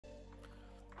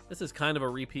This is kind of a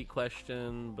repeat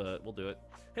question, but we'll do it.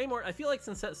 Hey, Mort, I feel like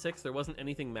since set 6, there wasn't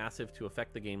anything massive to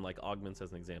affect the game like augments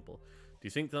as an example. Do you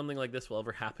think something like this will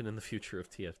ever happen in the future of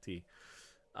TFT?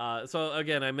 So,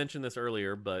 again, I mentioned this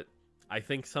earlier, but I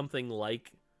think something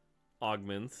like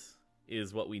augments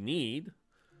is what we need.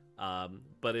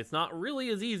 But it's not really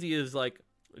as easy as, like,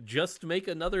 just make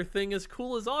another thing as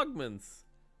cool as augments.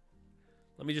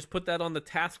 Let me just put that on the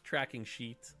task tracking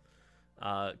sheet.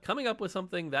 Coming up with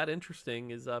something that interesting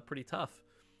is pretty tough.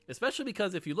 Especially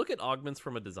because if you look at augments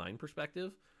from a design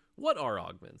perspective, what are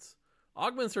augments?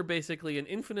 Augments are basically an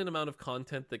infinite amount of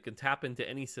content that can tap into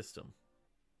any system.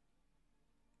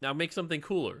 Now make something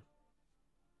cooler.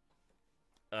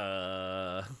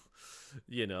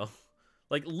 You know,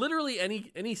 like literally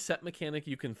any set mechanic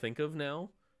you can think of now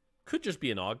could just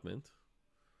be an augment,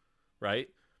 right?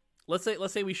 Let's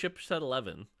say we ship set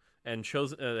 11 and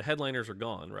headliners are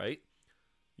gone, right?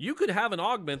 You could have an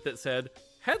augment that said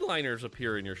headliners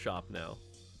appear in your shop now,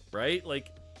 right? Like,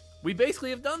 we basically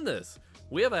have done this.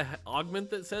 We have an augment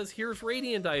that says here's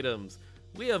radiant items.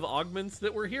 We have augments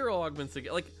that were hero augments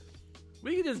again. Like,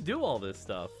 we can just do all this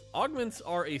stuff. Augments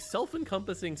are a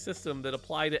self-encompassing system that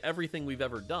apply to everything we've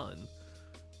ever done.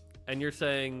 And you're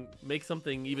saying make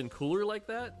something even cooler like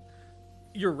that?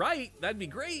 You're right. That'd be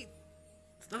great.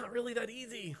 It's not really that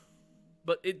easy,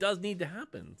 but it does need to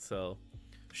happen. So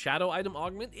shadow item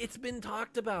augment, it's been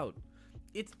talked about.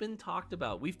 It's been talked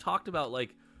about. We've talked about,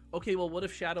 like, okay, well, what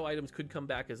if shadow items could come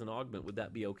back as an augment? Would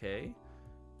that be okay?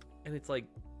 And it's like,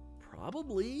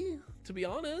 probably, to be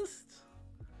honest.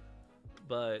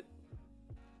 But,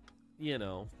 you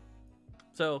know.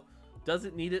 So, does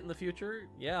it need it in the future?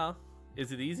 Yeah.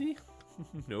 Is it easy?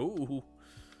 No.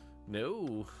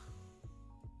 No.